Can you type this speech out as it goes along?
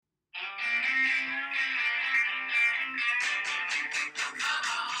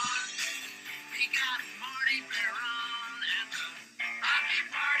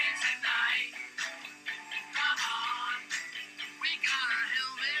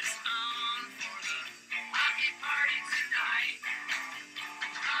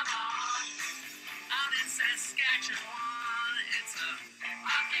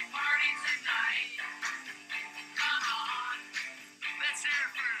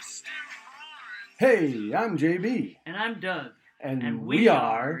Hey, I'm JB. And I'm Doug. And we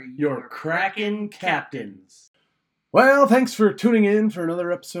are your Kraken Captains. Well, thanks for tuning in for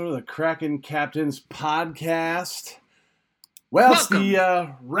another episode of the Kraken Captains podcast. Well, Welcome. It's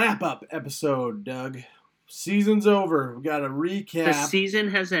the wrap-up episode, Doug. Season's over. We got a recap. The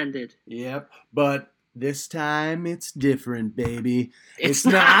season has ended. Yep, but this time it's different, baby. It's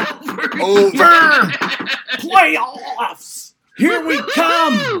not over. Playoffs! Here we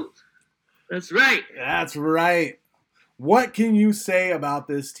come! That's right. That's right. What can you say about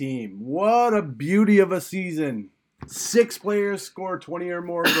this team? What a beauty of a season. 6 players scored 20 or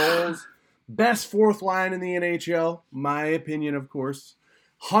more goals. Best fourth line in the NHL, my opinion, of course.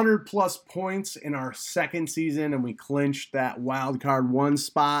 100-plus points in our second season, and we clinched that wild card 1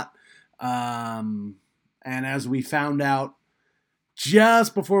 spot. And as we found out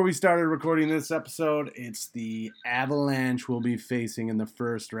just before we started recording this episode, it's the Avalanche we'll be facing in the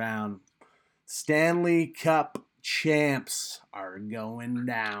first round. Stanley Cup champs are going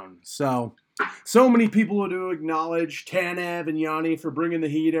down. So many people to acknowledge. Tanev and Yanni for bringing the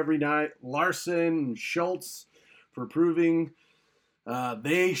heat every night. Larson and Schultz for proving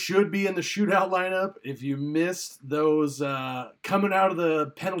they should be in the shootout lineup. If you missed those coming out of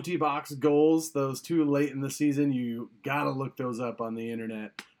the penalty box goals, those 2 late in the season, you got to look those up on the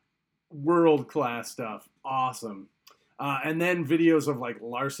internet. World-class stuff. Awesome. And then videos of like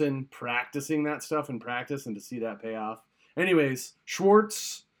Larson practicing that stuff in practice and to see that pay off. Anyways,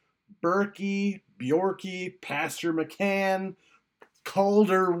 Schwartz, Berkey, Bjorky, Pastor McCann,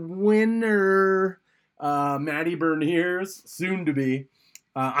 Calder winner, Matty Berniers, soon to be.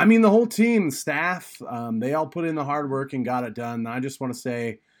 The whole team, staff, they all put in the hard work and got it done. I just want to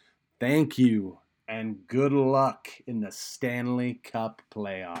say thank you and good luck in the Stanley Cup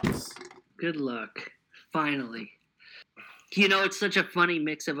Playoffs. Good luck. Finally. You know, it's such a funny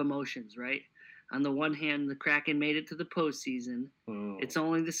mix of emotions, right? On the one hand, the Kraken made it to the postseason. Oh. It's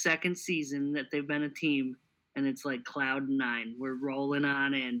only the second season that they've been a team, and it's like cloud 9. We're rolling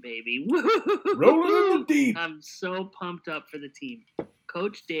on in, baby. Woo-hoo-hoo-hoo-hoo. Rolling in the deep. I'm so pumped up for the team.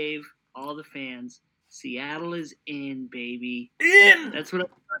 Coach Dave, all the fans, Seattle is in, baby. In! That's what I'm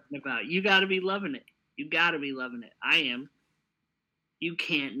talking about. You got to be loving it. You got to be loving it. I am. You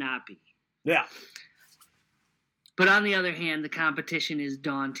can't not be. Yeah. But on the other hand, the competition is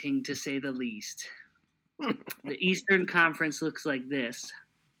daunting, to say the least. The Eastern Conference looks like this.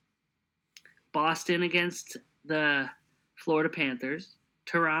 Boston against the Florida Panthers.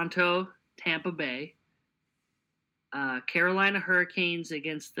 Toronto, Tampa Bay. Carolina Hurricanes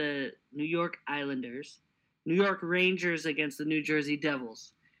against the New York Islanders. New York Rangers against the New Jersey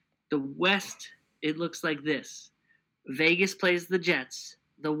Devils. The West, it looks like this. Vegas plays the Jets.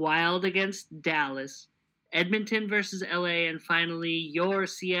 The Wild against Dallas. Edmonton versus LA, and finally, your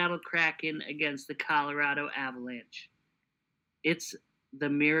Seattle Kraken against the Colorado Avalanche. It's the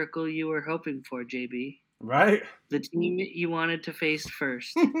miracle you were hoping for, JB. Right. The team you wanted to face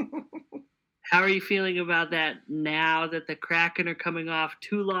first. How are you feeling about that now that the Kraken are coming off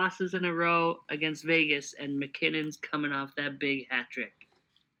 2 losses in a row against Vegas, and McKinnon's coming off that big hat trick?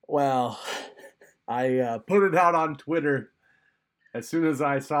 Well, I put it out on Twitter as soon as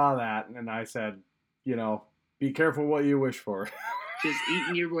I saw that, and I said, be careful what you wish for. Just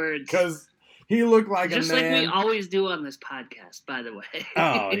eating your words. Because he looked like just a man. Just like we always do on this podcast, by the way.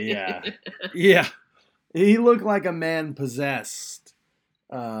 Oh, yeah. Yeah. He looked like a man possessed,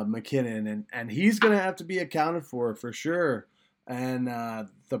 McKinnon, and he's going to have to be accounted for sure. And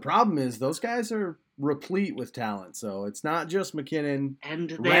the problem is those guys are replete with talent. So it's not just McKinnon.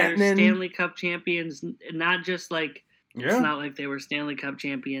 And they're Stanley Cup champions, not just like... Yeah. It's not like they were Stanley Cup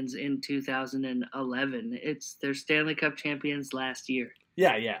champions in 2011. They're Stanley Cup champions last year.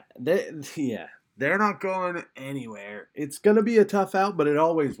 Yeah. They're not going anywhere. It's going to be a tough out, but it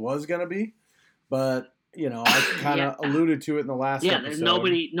always was going to be. But, I kind of alluded to it in the last episode. There's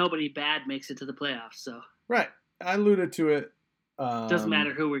nobody bad makes it to the playoffs. So right. I alluded to it. Doesn't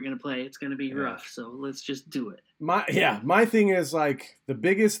matter who we're going to play. It's going to be rough. So let's just do it. My thing is like the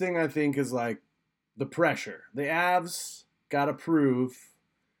biggest thing I think is like the pressure. The Avs got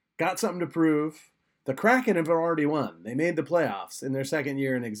something to prove. The Kraken have already won. They made the playoffs in their second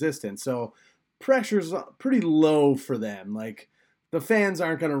year in existence. So pressure's pretty low for them. Like, the fans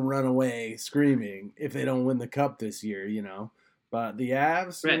aren't going to run away screaming if they don't win the cup this year, But the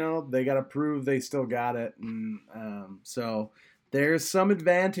Avs, Right. they got to prove they still got it. And so there's some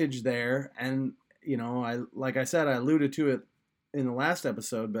advantage there. And, like I said, I alluded to it in the last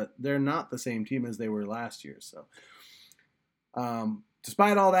episode, but they're not the same team as they were last year. So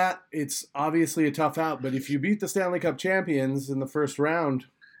despite all that, it's obviously a tough out. But if you beat the Stanley Cup champions in the first round,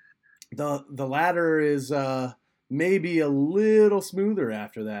 the ladder is maybe a little smoother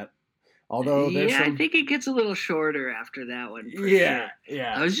after that. Although I think it gets a little shorter after that one. For yeah, sure.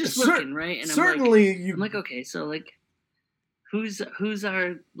 yeah. I was just looking, right, and certainly I'm like, okay, so like, who's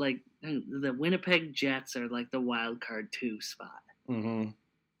our like the Winnipeg Jets are like the wild card 2 spot, and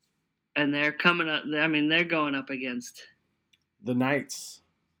they're coming up. I mean, they're going up against the Knights,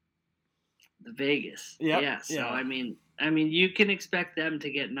 the Vegas. Yep, Yeah. So yeah. I mean, you can expect them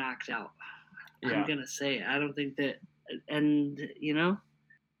to get knocked out. Yeah. I'm gonna say I don't think that, and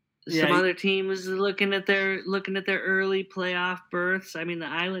some other teams looking at their early playoff berths. I mean, the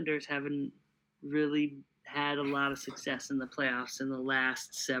Islanders haven't really had a lot of success in the playoffs in the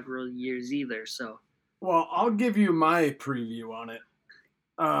last several years either. So, well, I'll give you my preview on it.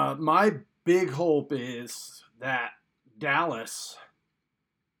 My big hope is that Dallas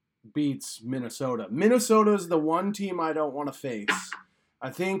beats Minnesota. Minnesota is the one team I don't want to face. I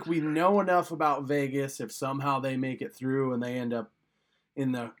think we know enough about Vegas if somehow they make it through and they end up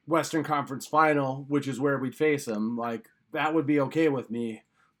in the Western Conference Final, which is where we'd face them. Like, that would be okay with me.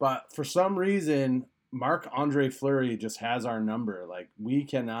 But for some reason, Marc-Andre Fleury just has our number. Like, we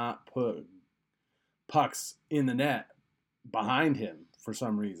cannot put pucks in the net behind him for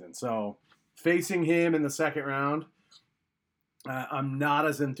some reason. So facing him in the second round, I'm not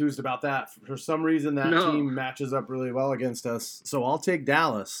as enthused about that. For some reason, that team matches up really well against us. So I'll take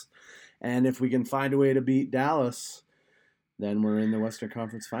Dallas. And if we can find a way to beat Dallas, then we're in the Western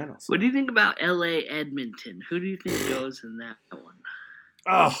Conference Finals. What do you think about LA Edmonton? Who do you think goes in that one?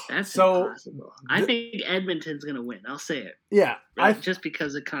 Oh, that's impossible. I think Edmonton's going to win. I'll say it. Yeah. Just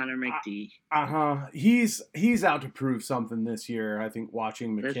because of Connor McDee. He's out to prove something this year. I think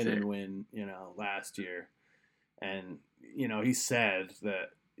watching McKinnon win, last year. And, he said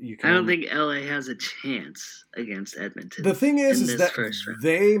that you can. I don't think LA has a chance against Edmonton. The thing is that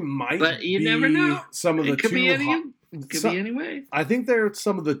they might but you never know. Some of the could be anyway. I think they're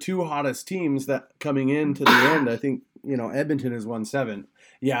some of the 2 hottest teams that coming into the end. I think, Edmonton has won 7.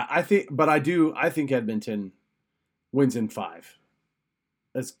 Yeah, I think Edmonton wins in 5.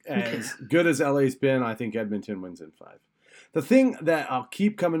 As good as LA's been, I think Edmonton wins in 5. The thing that I'll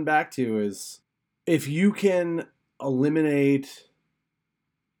keep coming back to is if you can eliminate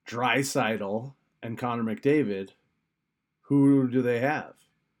Draisaitl and Connor McDavid, who do they have?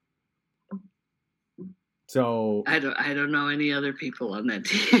 So I don't know any other people on that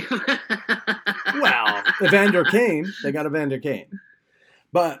team. Well, Evander Kane, they got Evander Kane.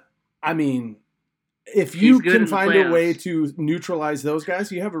 But I mean, if you can find a way to neutralize those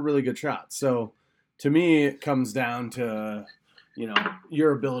guys, you have a really good shot. So to me, it comes down to,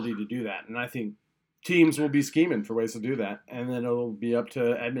 your ability to do that. And I think teams will be scheming for ways to do that. And then it'll be up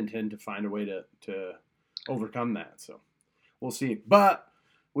to Edmonton to find a way to overcome that. So we'll see. But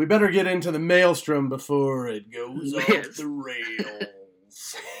we better get into the maelstrom before it goes off the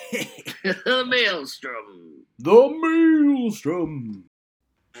rails. The maelstrom. The maelstrom.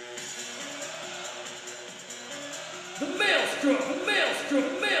 The maelstrom. The maelstrom.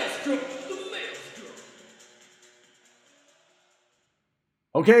 The maelstrom. The maelstrom.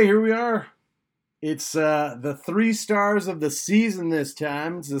 Okay, here we are. It's the 3 stars of the season this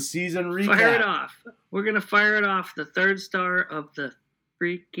time. It's the season recap. Fire it off. We're going to fire it off. The 3rd star of the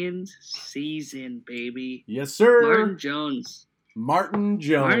freaking season, baby. Yes, sir. Martin Jones. Martin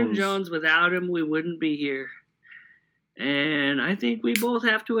Jones. Without him, we wouldn't be here. And I think we both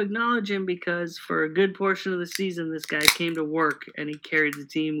have to acknowledge him because for a good portion of the season, this guy came to work and he carried the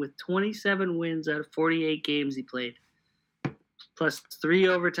team with 27 wins out of 48 games he played. Plus 3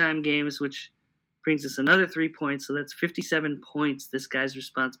 overtime games, which brings us another 3 points. So that's 57 points this guy's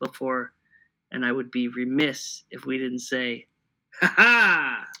responsible for. And I would be remiss if we didn't say,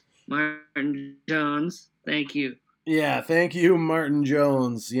 ha-ha, Martin Jones, thank you. Yeah, thank you, Martin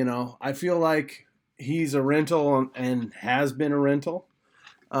Jones. I feel like he's a rental and has been a rental,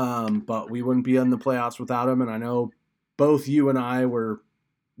 but we wouldn't be in the playoffs without him. And I know both you and I were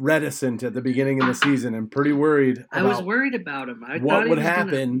reticent at the beginning of the season and pretty worried. I was worried about him. I what thought would he was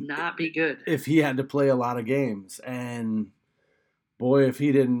happen not be good if he had to play a lot of games. And boy, if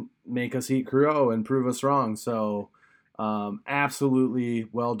he didn't make us eat crow and prove us wrong. So Absolutely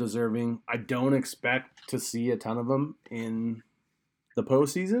well-deserving. I don't expect to see a ton of them in the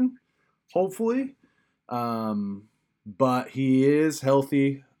postseason, hopefully. But he is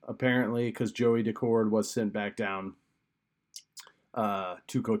healthy, apparently, because Joey Daccord was sent back down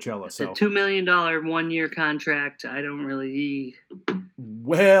to Coachella. It's a $2 million 1-year contract. I don't really...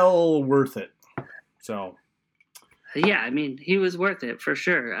 Well worth it. So... Yeah, I mean, he was worth it for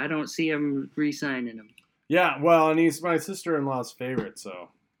sure. I don't see him re-signing him. Yeah, well, and he's my sister-in-law's favorite, so,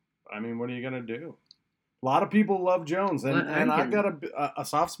 I mean, what are you going to do? A lot of people love Jones, and I've got a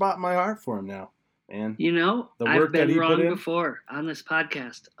soft spot in my heart for him now, man. You know, the I've work that been he wrong put in. before on this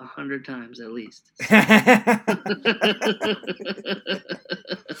podcast 100 times at least.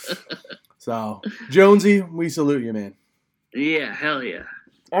 So, Jonesy, we salute you, man. Yeah, hell yeah.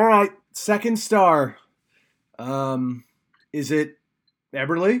 All right, second star. Is it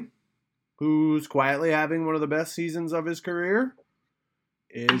Eberle, who's quietly having one of the best seasons of his career?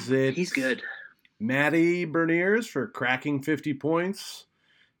 Is it... He's good. Matty Beniers for cracking 50 points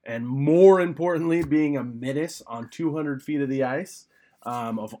and, more importantly, being a menace on 200 feet of the ice?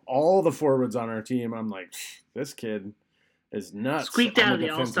 Of all the forwards on our team, I'm like, this kid is nuts. Squeaked out of the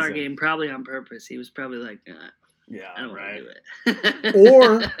All-Star game probably on purpose. He was probably like, yeah, I don't right. want to do it.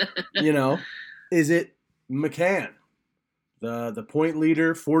 Or, is it McCann, the point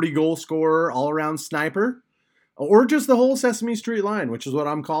leader, 40-goal scorer, all-around sniper? Or just the whole Sesame Street line, which is what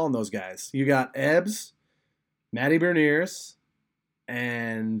I'm calling those guys. You got Ebbs, Matty Beniers,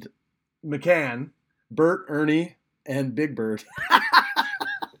 and McCann, Bert, Ernie, and Big Bird. I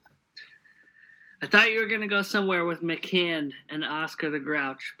thought you were going to go somewhere with McCann and Oscar the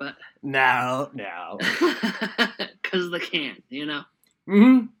Grouch, but... No. Because the can,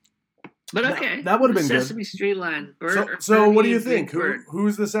 Mm-hmm. But okay. That would have been Sesame good. Street line. Bert, so Ernie, what do you and think? Big Bird.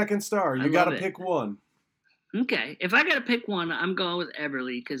 Who's the second star? You got to pick one. Okay. If I got to pick one, I'm going with Eberle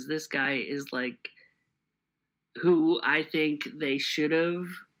because this guy is like who I think they should have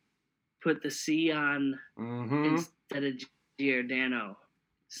put the C on instead of Giordano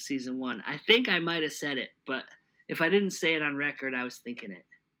season 1. I think I might have said it, but if I didn't say it on record, I was thinking it.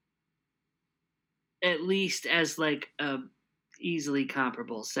 At least as like a easily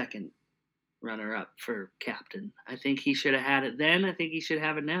comparable second runner-up for captain. I think he should have had it then. I think he should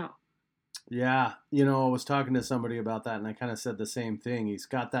have it now. Yeah, I was talking to somebody about that, and I kind of said the same thing. He's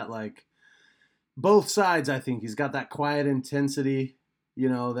got that, like, both sides, I think. He's got that quiet intensity,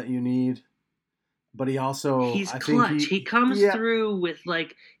 that you need. But he also... He's clutch. He comes through with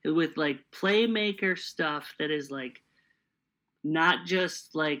playmaker stuff that is, like, not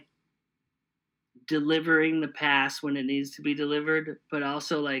just, like, delivering the pass when it needs to be delivered, but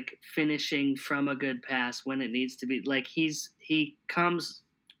also, like, finishing from a good pass when it needs to be. Like, he comes...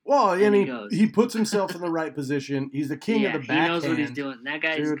 Well, and he puts himself in the right position. He's the king of the backhand. He knows what he's doing. That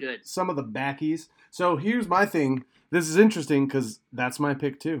guy is good. Some of the backies. So here's my thing. This is interesting because that's my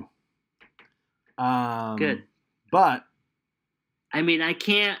pick too. Good. But I mean, I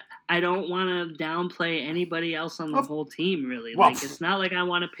don't want to downplay anybody else on the whole team, really. Well, like, it's not like I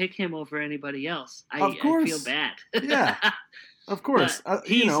want to pick him over anybody else. I feel bad. Yeah. Of course.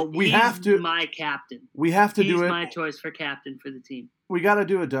 He's have to. My captain. We have to do it. He's my choice for captain for the team. We got to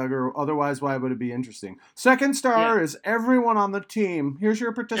do it, Doug, or otherwise why would it be interesting? Second star is everyone on the team. Here's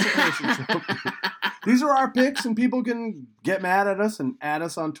your participation trophy. These are our picks, and people can get mad at us and add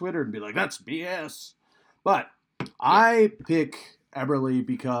us on Twitter and be like, that's BS. But I pick Eberle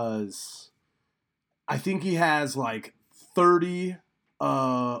because I think he has like 30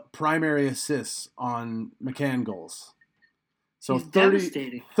 primary assists on McCann goals. So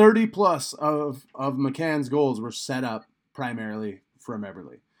 30 plus of McCann's goals were set up primarily from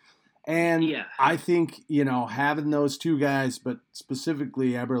Eberle. And I think, having those two guys, but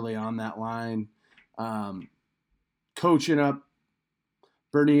specifically Eberle on that line, coaching up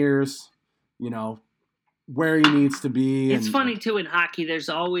Beniers, where he needs to be. It's funny, too, in hockey, there's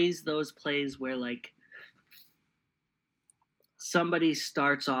always those plays where, like, somebody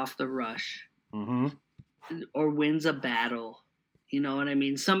starts off the rush or wins a battle. You know what I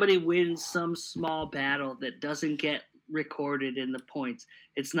mean? Somebody wins some small battle that doesn't get recorded in the points.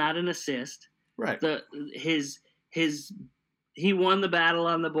 It's not an assist. Right. He won the battle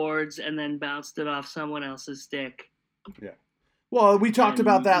on the boards and then bounced it off someone else's stick. Yeah. Well, we talked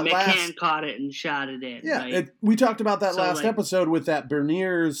about that McCann caught it and shot it in. Yeah, right? We talked about that last episode with that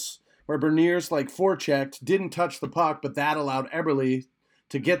Beniers, where Beniers like forechecked, didn't touch the puck, but that allowed Eberle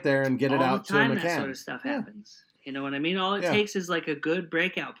to get there and get it out to McCann. All the time that sort of stuff happens. You know what I mean? All it takes is like a good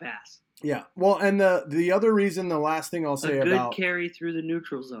breakout pass. Yeah. Well, and the other reason, the last thing I'll say about... A good carry through the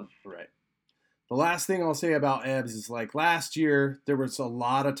neutral zone. Right. the last thing I'll say about Ebbs is like last year, there was a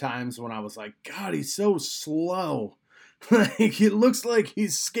lot of times when I was like, God, he's so slow. Like it looks like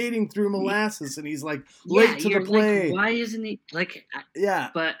he's skating through molasses and he's like late to the play. Like, why isn't he like?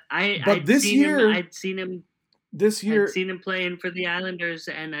 Yeah, but I'd I'd seen him playing for the Islanders,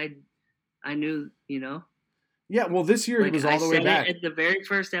 and I knew, Yeah, well, this year he was all the way back. At the very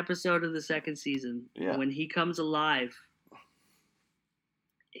first episode of the second season, when he comes alive,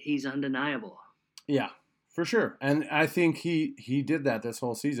 he's undeniable. Yeah, for sure. And I think he did that this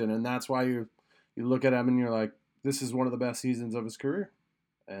whole season, and that's why you look at him and you're like, this is one of the best seasons of his career,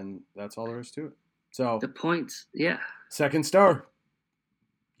 and that's all there is to it. So the points, yeah. Second star,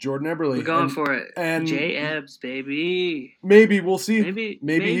 Jordan Eberle. We're going for it. And J. Ebbs, baby. Maybe we'll see.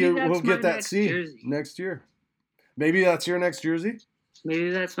 Maybe we'll get that C jersey next year. Maybe that's your next jersey?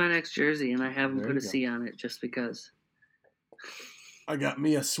 Maybe that's my next jersey, and I haven't put a C on it just because. I got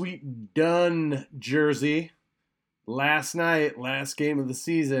me a Sweet Dunn jersey last night, last game of the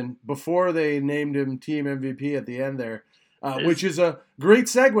season, before they named him team MVP at the end there, which is a great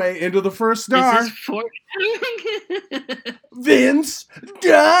segue into the first star. Vince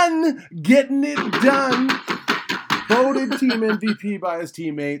Dunn getting it done. Voted team MVP by his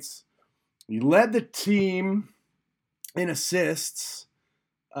teammates. He led the team in assists,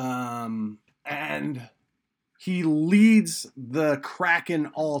 and he leads the Kraken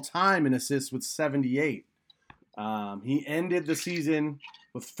all time in assists with 78. He ended the season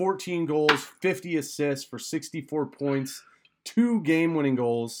with 14 goals, 50 assists for 64 points, 2 game-winning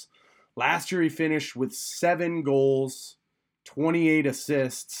goals. Last year he finished with 7 goals, 28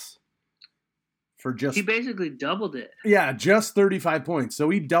 assists for just... He basically doubled it. Yeah, just 35 points.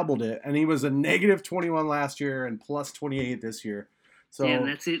 So he doubled it, and he was a negative 21 last year and plus 28 this year. So yeah,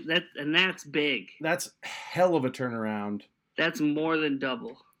 that's it. That's big. That's hell of a turnaround. That's more than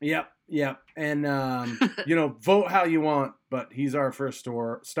double. Yep. And, vote how you want, but he's our first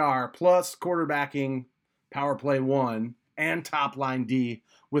star, plus quarterbacking power play 1 and top line D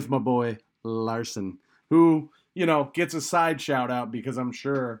with my boy Larson, who, gets a side shout out because I'm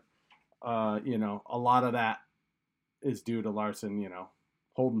sure, a lot of that is due to Larson,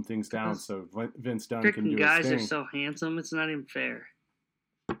 holding things down so Vince Dunn can do his thing. Guys are so handsome, it's not even fair.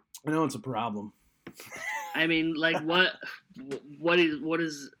 I know it's a problem. I mean, like what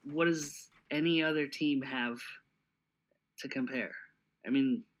does any other team have to compare? I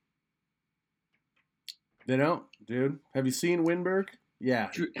mean, they don't, dude. Have you seen Winberg? Yeah,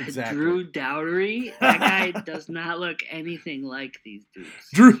 exactly. Drew Doughty, that guy does not look anything like these dudes.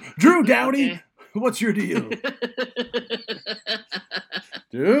 Drew Doughty, okay. What's your deal?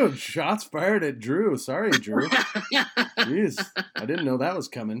 Dude, shots fired at Drew. Sorry, Drew. Jeez, I didn't know that was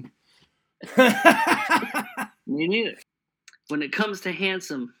coming. Me neither. When it comes to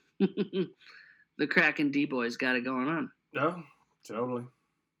handsome, the Kraken D-boys got it going on. No, totally.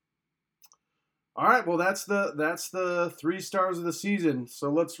 All right, well that's the 3 stars of the season. So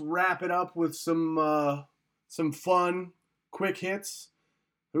let's wrap it up with some fun, quick hits.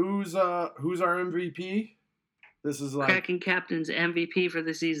 Who's our MVP? This is like Kraken Captains MVP for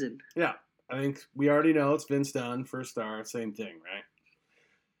the season. Yeah, I think we already know it's Vince Dunn, first star, same thing, right?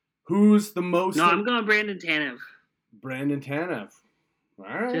 Who's the most? No, I'm going Brandon Tanev. Brandon Tanev. All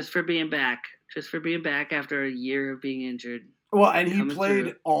right. Just for being back after a year of being injured. Well, and he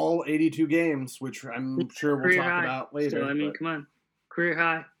played all 82 games, which I'm sure we'll talk about later. So, I mean, come on. Career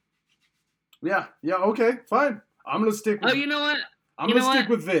high. Yeah, okay, fine. I'm going to stick with... Oh, you know what? I'm going to stick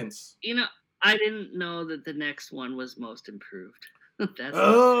with Vince. I didn't know that the next one was most improved.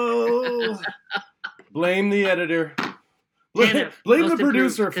 Blame the editor. Tanev, blame the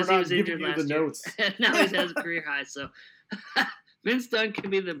producer for not giving you the notes. Now he has a career high, so Vince Dunn can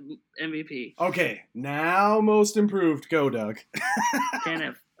be the MVP. Okay, now most improved. Go, Doug.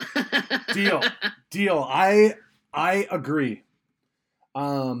 Tanev. Deal. I agree.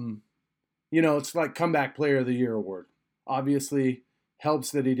 It's like comeback player of the year award. Obviously,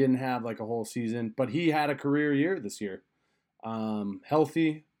 helps that he didn't have like a whole season, but he had a career year this year.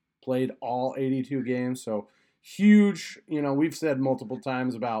 Healthy, played all 82 games, so huge. We've said multiple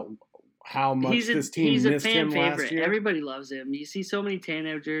times about how much this team missed him last year. Everybody loves him. You see so many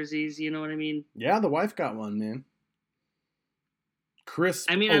Tanev jerseys, you know what I mean? Yeah, the wife got one, man.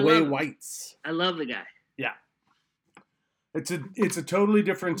 Crisp away whites. I love the guy. Yeah. It's a totally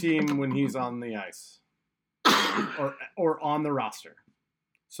different team when he's on the ice. or on the roster.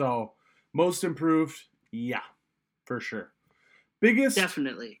 So, most improved, yeah, for sure.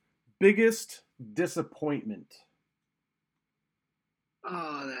 Definitely. Biggest disappointment.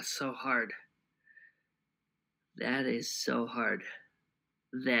 Oh, that's so hard. That is so hard.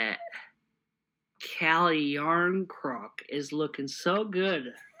 That Callie Yarncroc is looking so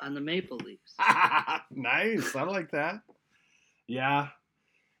good on the Maple Leafs. Nice. I like that. Yeah.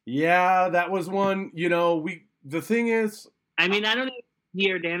 Yeah, that was one, the thing is, I mean, I don't even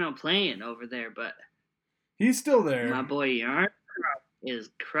hear Dano playing over there, but he's still there. my boy Yarncroc is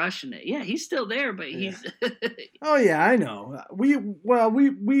crushing it. Yeah, he's still there, but he's Oh yeah, I know.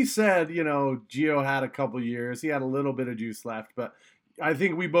 We said, Gio had a couple years. He had a little bit of juice left, but I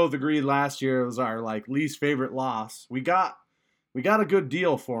think we both agreed last year it was our least favorite loss. We got a good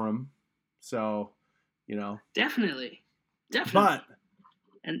deal for him. So, definitely. But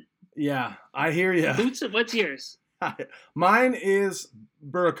and yeah, I hear you. What's yours? Mine is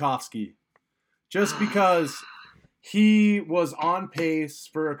Burakovsky. Just because he was on pace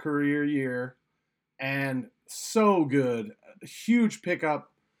for a career year and so good. A huge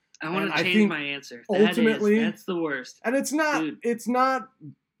pickup. I want to change my answer. Ultimately, that's the worst. And it's not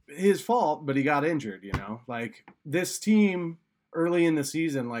his fault, but he got injured, this team early in the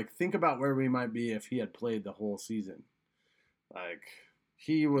season, think about where we might be if he had played the whole season.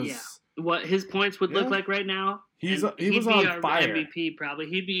 He was what his points would look like right now. He was on fire. MVP probably.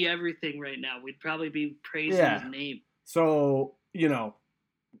 He'd be everything right now. We'd probably be praising his name. So,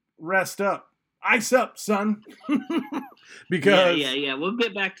 rest up. Ice up, son. Because yeah. We'll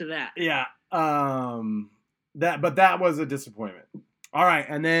get back to that. Yeah. That was a disappointment. All right,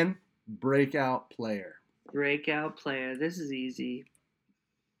 and then breakout player. This is easy.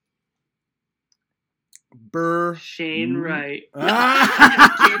 Shane Wright. Matty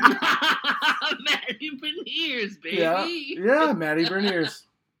Beniers, baby. Yeah, Matty Beniers.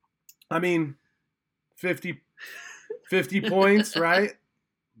 I mean, 50 points, right?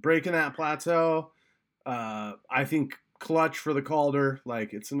 Breaking that plateau. I think clutch for the Calder.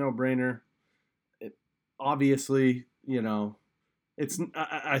 It's a no-brainer. Obviously, it's.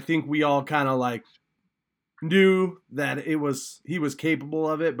 I think we all kind of knew that he was capable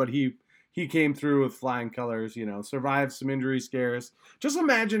of it, but he came through with flying colors. Survived some injury scares. Just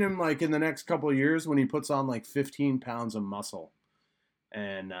imagine him in the next couple of years when he puts on 15 pounds of muscle,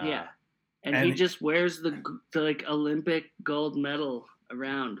 and and he just wears the Olympic gold medal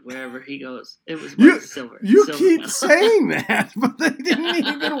around wherever he goes. It was silver. You silver keep medal. saying that, but they didn't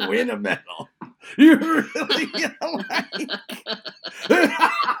even win a medal. You really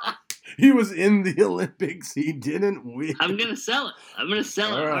he was in the Olympics. He didn't win. I'm gonna sell it. All right.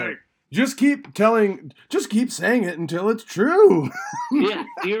 Hard. Just keep saying it until it's true. Yeah.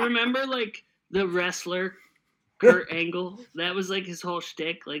 Do you remember the wrestler Kurt Angle? That was his whole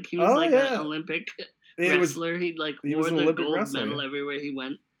shtick. He was an Olympic wrestler. He wore the gold medal everywhere he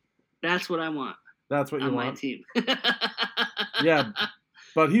went. That's what I want. That's what you want on my team. Yeah,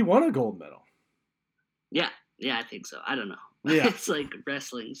 but he won a gold medal. Yeah, I think so. I don't know. Yeah, it's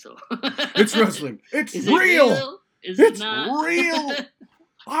wrestling. So it's wrestling. It's real. Is it not real?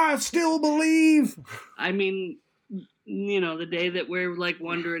 I still believe. I mean, the day that we're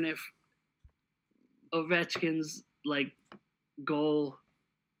wondering if Ovechkin's goal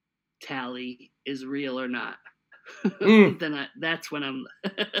tally is real or not, then that's when I'm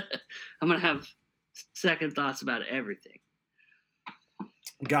gonna have second thoughts about everything.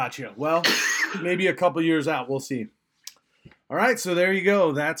 Gotcha. Well, maybe a couple years out, we'll see. All right, so there you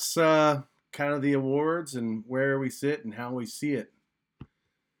go. That's kind of the awards and where we sit and how we see it.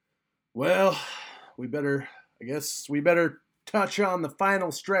 Well, we better touch on the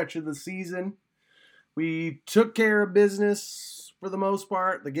final stretch of the season. We took care of business for the most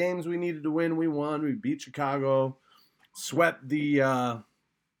part. The games we needed to win, we won. We beat Chicago, swept the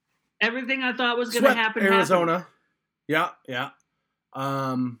everything I thought was going to happen. Arizona. Happened. Yeah.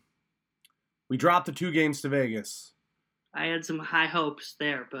 We dropped the 2 games to Vegas. I had some high hopes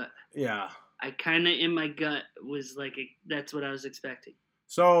there, but yeah, I kind of in my gut was that's what I was expecting.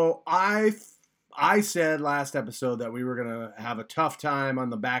 So I said last episode that we were going to have a tough time on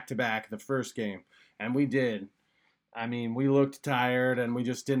the back-to-back, the first game, and we did. I mean, we looked tired, and we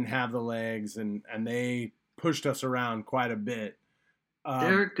just didn't have the legs, and they pushed us around quite a bit.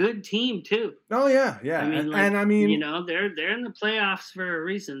 They're a good team, too. Oh, yeah. I mean, they're in the playoffs for a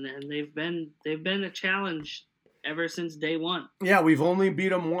reason, and they've been a challenge ever since day one. Yeah, we've only beat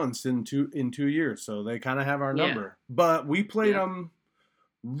them once in 2 years, so they kind of have our number. But we played them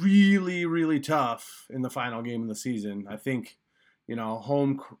really, really tough in the final game of the season. I think,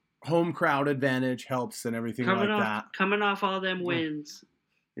 home crowd advantage helps and everything that. Coming off all them wins.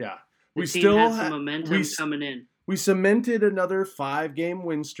 Yeah. We still had some momentum coming in. We cemented another 5-game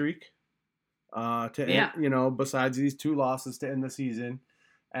win streak end, besides these 2 losses to end the season.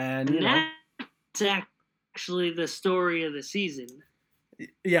 And that's actually the story of the season.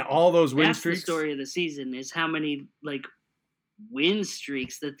 Yeah, all those win That's streaks. the story of the season is how many win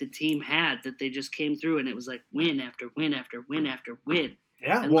streaks that the team had that they just came through, and it was like win after win after win after win.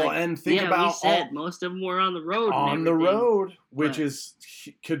 Yeah, And and think about we said most of them were on the road. On the road, which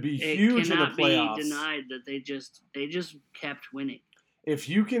could be huge in the playoffs. It cannot be denied that they just kept winning. If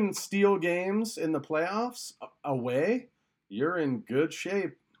you can steal games in the playoffs away, you're in good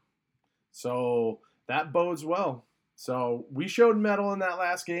shape. So that bodes well. So we showed mettle in that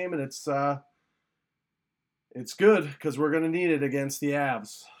last game, and it's good because we're going to need it against the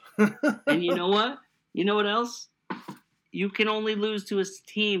Avs. And you know what? You know what else? You can only lose to a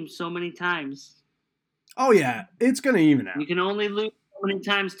team so many times. Oh, yeah. It's going to even out. You can only lose so many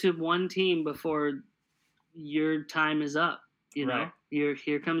times to one team before your time is up. You know? Right.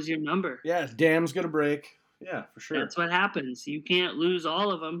 Here comes your number. Yeah, dam's going to break. Yeah, for sure. That's what happens. You can't lose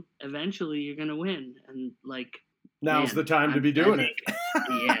all of them. Eventually, you're going to win. And, now's the time to be doing it.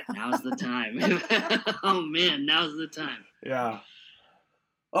 Yeah, now's the time. Oh, man, now's the time. Yeah.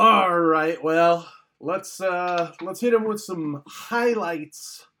 All right, well, let's hit him with some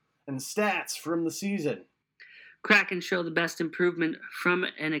highlights and stats from the season. Kraken show the best improvement from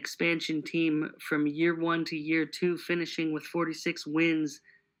an expansion team from year 1 to year 2, finishing with 46 wins.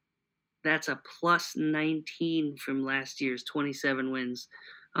 That's a plus 19 from last year's 27 wins.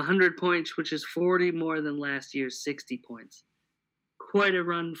 100 points, which is 40 more than last year's 60 points. Quite a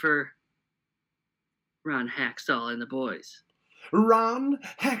run for Ron Hackstall and the boys. Ron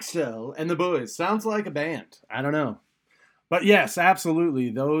Hackstall and the boys. Sounds like a band. I don't know. But yes, absolutely.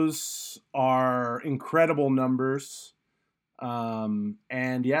 Those are incredible numbers. And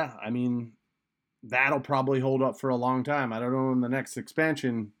yeah, I mean, that'll probably hold up for a long time. I don't know when the next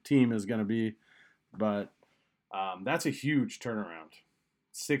expansion team is going to be, but that's a huge turnaround.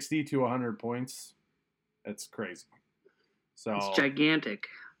 60 to 100 points. That's crazy. So it's gigantic.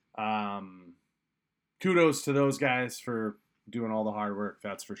 Kudos to those guys for doing all the hard work.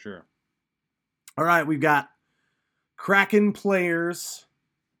 That's for sure. All right, we've got Kraken players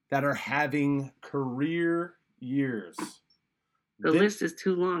that are having career years. The list is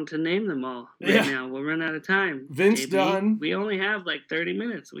too long to name them all now. We'll run out of time. Vince Dunn. We only have 30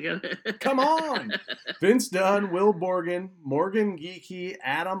 minutes. We got Come on. Vince Dunn, Will Borgen, Morgan Geekie,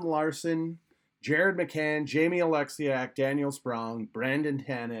 Adam Larson, Jared McCann, Jamie Alexiak, Daniel Sprong, Brandon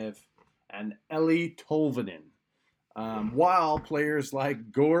Tanev, and Eli Tolvanen. While players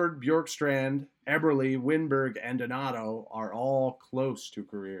like Gord, Bjorkstrand, Eberle, Winberg, and Donato are all close to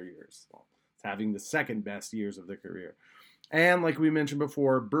career years. Well, it's having the second best years of their career. And like we mentioned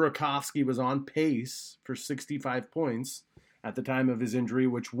before, Burakovsky was on pace for 65 points at the time of his injury,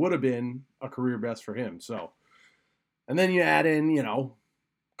 which would have been a career best for him. So, and then you add in,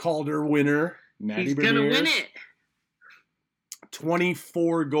 Calder winner, Matty He's going to win Beniers, it.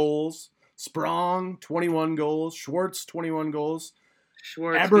 24 goals. Sprong, 21 goals. Schwartz, 21 goals.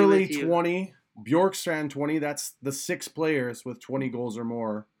 Eberle, 20. Bjorkstrand, 20. That's the 6 players with 20 goals or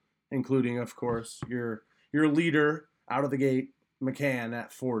more, including, of course, your leader out of the gate, McCann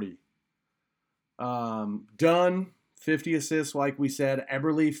at 40. Dunn, 50 assists, like we said.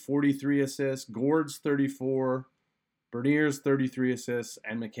 Eberle, 43 assists. Gord's 34. Beniers, 33 assists.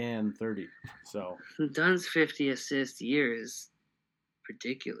 And McCann, 30. So Dunn's 50 assist year is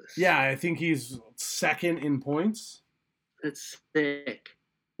ridiculous. Yeah, I think he's second in points. That's sick.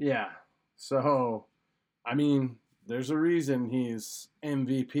 Yeah. So, I mean, there's a reason he's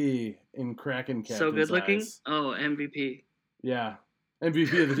MVP in Kraken Captains. So good looking? Eyes. Oh, MVP. Yeah.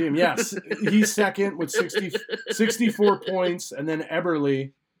 MVP of the team. Yes. He's second with 64 points, and then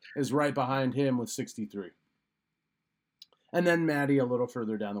Eberle is right behind him with 63. And then Matty a little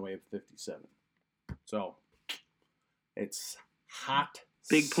further down the way with 57. So, it's hot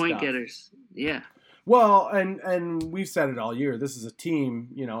big stuff. Point getters. Yeah. Well, and we've said it all year. This is a team,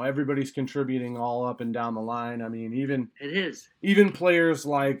 everybody's contributing all up and down the line. I mean, even players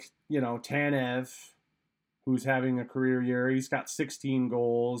like, Tanev, who's having a career year, he's got 16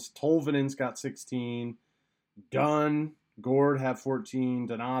 goals. Tolvanen's got 16. Dunn, Gord have 14.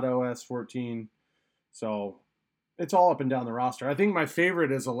 Donato has 14. So it's all up and down the roster. I think my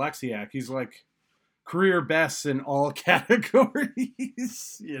favorite is Alexiak. He's like career best in all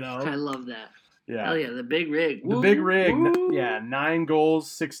categories, I love that. Yeah. Hell yeah, the big rig. The big rig. Woo. Yeah, 9 goals,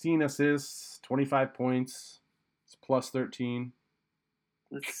 16 assists, 25 points. It's plus 13.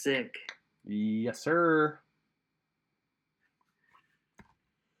 That's sick. Yes, sir.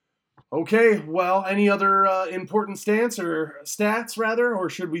 Okay, well, any other important stats, or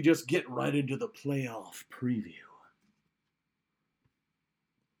should we just get right into the playoff preview?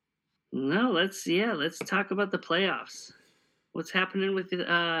 No, let's talk about the playoffs. What's happening with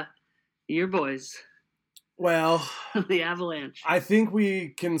your boys, Well, the Avalanche? I think we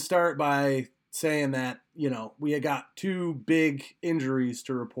can start by saying that, we had got two big injuries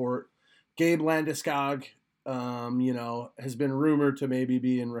to report. Gabe Landeskog, has been rumored to maybe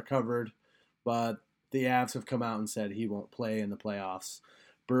being recovered, but the Avs have come out and said he won't play in the playoffs.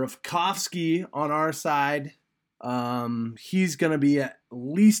 Burakovsky on our side, he's going to be at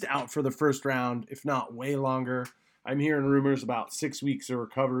least out for the first round, if not way longer. I'm hearing rumors about 6 weeks of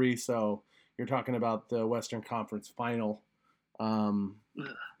recovery, so you're talking about the Western Conference Final.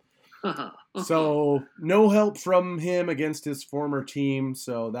 So no help from him against his former team,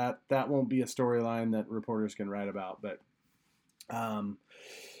 so that won't be a storyline that reporters can write about. But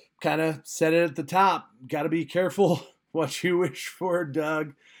kind of said it at the top. Got to be careful what you wish for,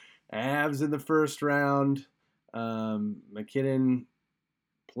 Doug. Avs in the first round. McKinnon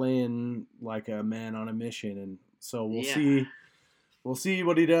playing like a man on a mission, and so we'll see. We'll see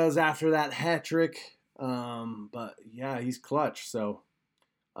what he does after that hat trick. But yeah, he's clutch. So,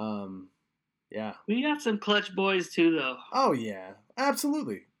 yeah. We got some clutch boys too, though. Oh yeah,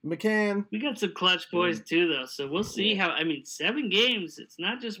 absolutely. McCann. We got some clutch boys too, though. So we'll see how. 7 games. It's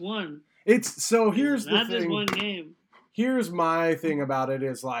not just one. Here's It's the not thing. just one game. Here's my thing about it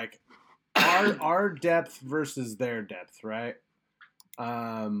is like our depth versus their depth, right?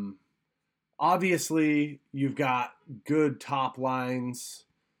 Obviously, you've got good top lines,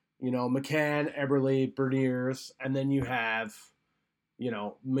 McCann, Eberle, Berniers, and then you have,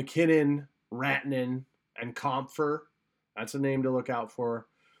 McKinnon, Rantanen, and Compher. That's a name to look out for.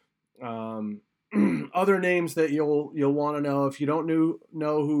 Other names that you'll want to know if you don't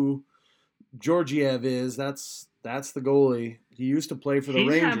know who Georgiev is. That's the goalie. He used to play for the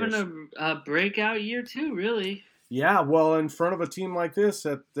Rangers. He's having a breakout year too, really. Yeah, well, in front of a team like this,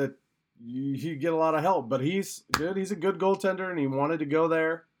 that you get a lot of help. But he's good. He's a good goaltender, and he wanted to go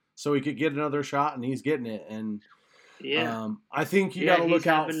there so he could get another shot, and he's getting it. And I think you got to look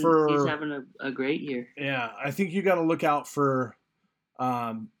out for. He's having a great year. Yeah, I think you got to look out for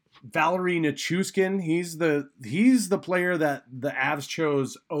Valery Nichushkin. He's the player that the Avs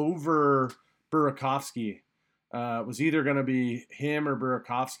chose over Burakovsky. It was either going to be him or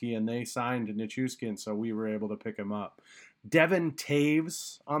Burakovsky, and they signed Nichushkin, so we were able to pick him up. Devin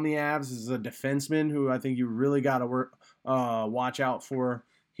Taves on the Avs is a defenseman who I think you really got to watch out for.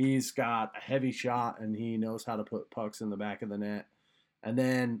 He's got a heavy shot, and he knows how to put pucks in the back of the net. And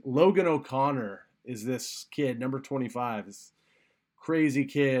then Logan O'Connor is this kid, number 25, this crazy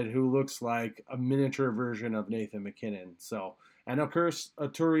kid who looks like a miniature version of Nathan McKinnon. So, and of course,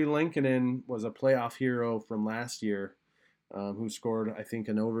 Artturi Lenkinen was a playoff hero from last year, who scored, I think,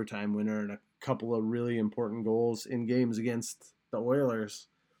 an overtime winner and a couple of really important goals in games against the Oilers.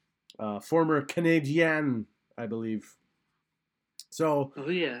 Former Canadian, I believe. So,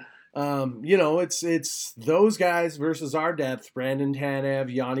 it's those guys versus our depth. Brandon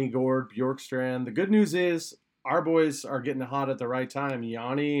Tanev, Yanni Gord, Bjorkstrand. The good news is our boys are getting hot at the right time.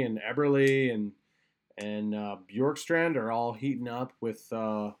 Yanni and Eberle and Bjorkstrand are all heating up with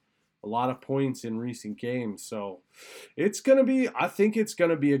a lot of points in recent games. So I think it's going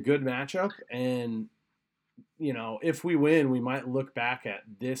to be a good matchup. And, if we win, we might look back at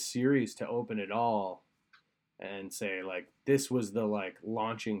this series to open it all and say, this was the,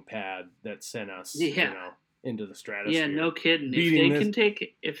 launching pad that sent us, into the stratosphere. Yeah, no kidding.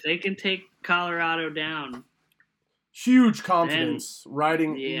 If they can take Colorado down. Huge confidence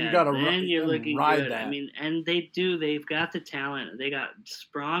riding. Yeah, you got to you're looking ride good. that. And they do. They've got the talent. They got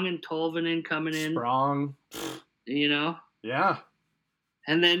Sprong and Tolvanen coming in. Sprong. Yeah.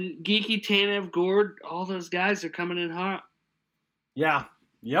 And then Geeky, Tanev, Gord, all those guys are coming in hot. Yeah.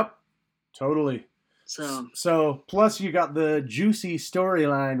 Yep. Totally. So plus you got the juicy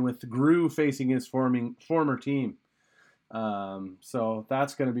storyline with Gru facing his former team. So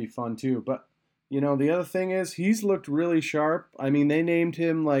that's going to be fun too. But the other thing is he's looked really sharp. I mean, they named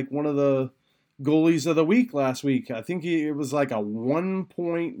him one of the goalies of the week last week. I think it was a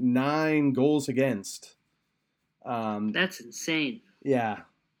 1.9 goals against. That's insane. Yeah.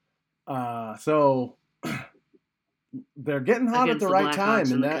 So they're getting hot at the right time,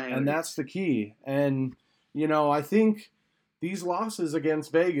 and that's the key. And I think these losses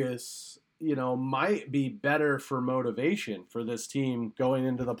against Vegas, might be better for motivation for this team going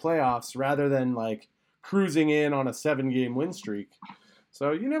into the playoffs rather than cruising in on a 7-game win streak.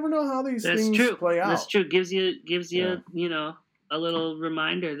 So you never know how these things play out. That's true. Gives you a little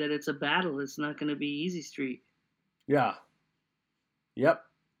reminder that it's a battle. It's not going to be easy streak. Yeah. Yep.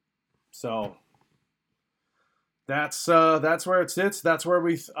 So That's where it sits. That's where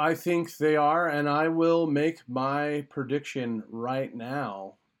I think they are, and I will make my prediction right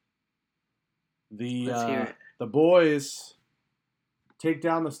now. Let's hear it. The boys take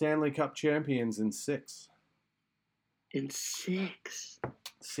down the Stanley Cup champions in 6. In 6.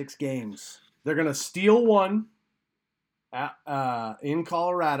 6 games. They're gonna steal one in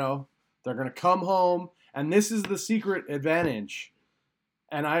Colorado. They're gonna come home, and this is the secret advantage.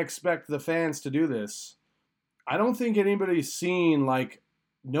 And I expect the fans to do this. I don't think anybody's seen,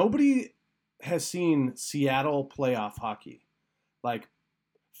 nobody has seen Seattle playoff hockey. Like,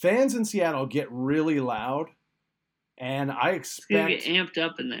 fans in Seattle get really loud, and I expect... It's going to get amped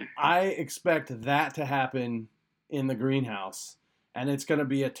up in there. I expect that to happen in the greenhouse, and it's going to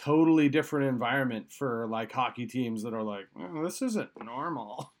be a totally different environment for, hockey teams that are like, this isn't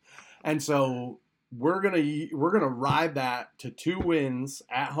normal. And so we're gonna ride that to 2 wins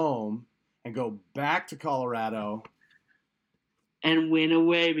at home and go back to Colorado and win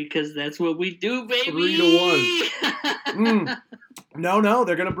away, because that's what we do, baby. 3-1. No,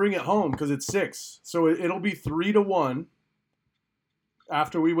 they're gonna bring it home because it's 6, so it'll be 3-1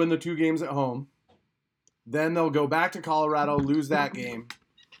 after we win the 2 games at home. Then they'll go back to Colorado, lose that game,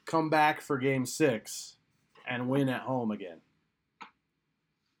 come back for game 6, and win at home again.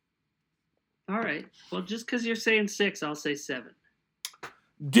 All right. Well, just because you're saying 6, I'll say 7.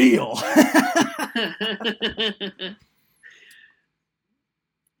 Deal.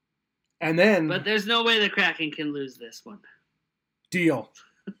 And then... But there's no way the Kraken can lose this one. Deal.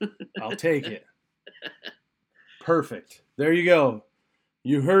 I'll take it. Perfect. There you go.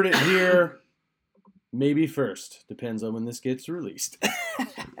 You heard it here. Maybe first. Depends on when this gets released.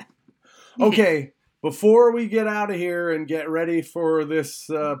 Okay. Before we get out of here and get ready for this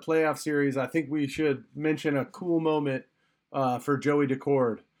playoff series, I think we should mention a cool moment for Joey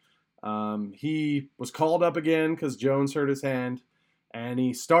Daccord. He was called up again because Jones hurt his hand, and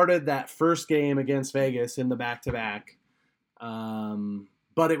he started that first game against Vegas in the back-to-back.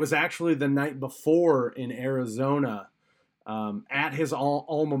 But it was actually the night before in Arizona at his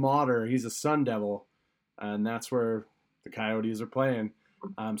alma mater. He's a Sun Devil, and that's where the Coyotes are playing.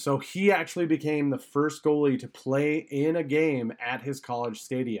 So he actually became the first goalie to play in a game at his college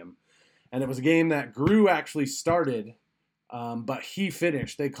stadium. And it was a game that Grew actually started, but he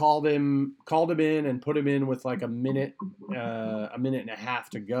finished. They called him in and put him in with a minute and a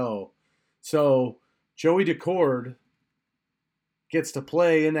half to go. So Joey Daccord gets to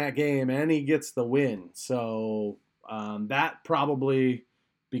play in that game, and he gets the win. So that probably...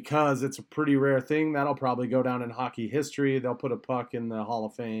 because it's a pretty rare thing, that'll probably go down in hockey history. They'll put a puck in the Hall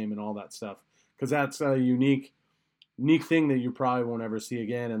of Fame and all that stuff, because that's a unique thing that you probably won't ever see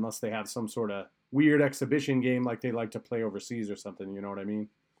again unless they have some sort of weird exhibition game like they like to play overseas or something. You know what I mean?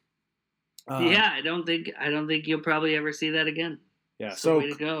 Yeah, I don't think you'll probably ever see that again. Yeah, so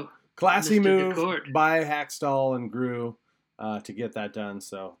way to go. Classy Mr. move Daccord. by Hackstall and Grew to get that done.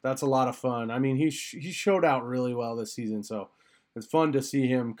 So that's a lot of fun. I mean, he showed out really well this season, so it's fun to see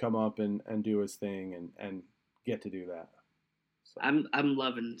him come up and do his thing and get to do that. So. I'm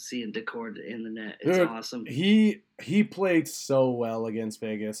loving seeing Daccord in the net. It's Dude, awesome. He played so well against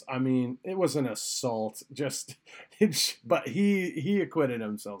Vegas. I mean, it was an assault. But he acquitted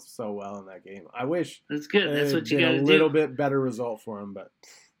himself so well in that game. I wish that's good. That's what you got to do. A little bit better result for him, but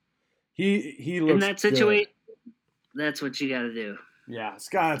he looks in that situation. Good. That's what you got to do. Yeah, it's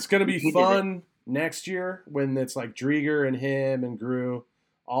going to be fun. Next year, when it's Drieger and him and Grew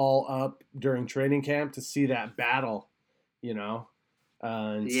all up during training camp, to see that battle,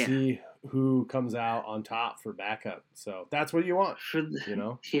 and see who comes out on top for backup. So that's what you want, for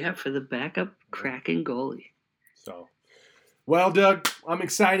the backup Kraken goalie. So, well, Doug, I'm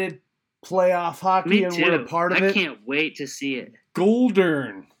excited. Playoff hockey, Me and too. we're a part of it. I can't wait to see it.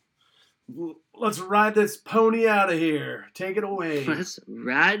 Goldern. Let's ride this pony out of here. Take it away. Let's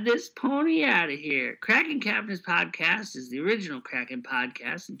ride this pony out of here. Kraken Captains podcast is the original Kraken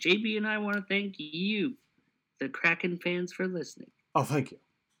podcast. And JB and I want to thank you, the Kraken fans, for listening. Oh, thank you.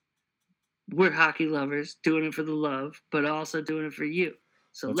 We're hockey lovers, doing it for the love, but also doing it for you.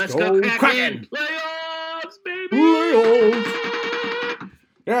 So let's go go Kraken! Playoffs, baby! Playoffs!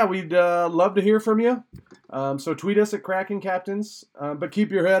 Yeah, we'd love to hear from you. So tweet us at Kraken Captains, but keep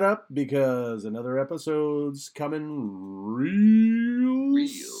your head up because another episode's coming real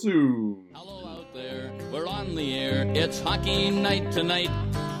soon. Hello out there, we're on the air. It's hockey night tonight.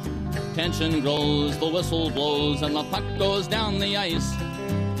 Tension grows, the whistle blows, and the puck goes down the ice.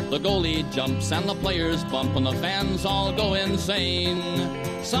 The goalie jumps and the players bump and the fans all go insane.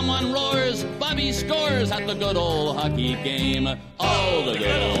 Someone roars, Bobby scores at the good old hockey game. Oh, the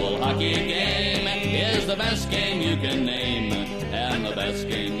good old hockey game is the best game you can name. And the best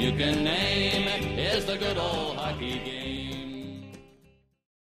game you can name is the good old hockey game.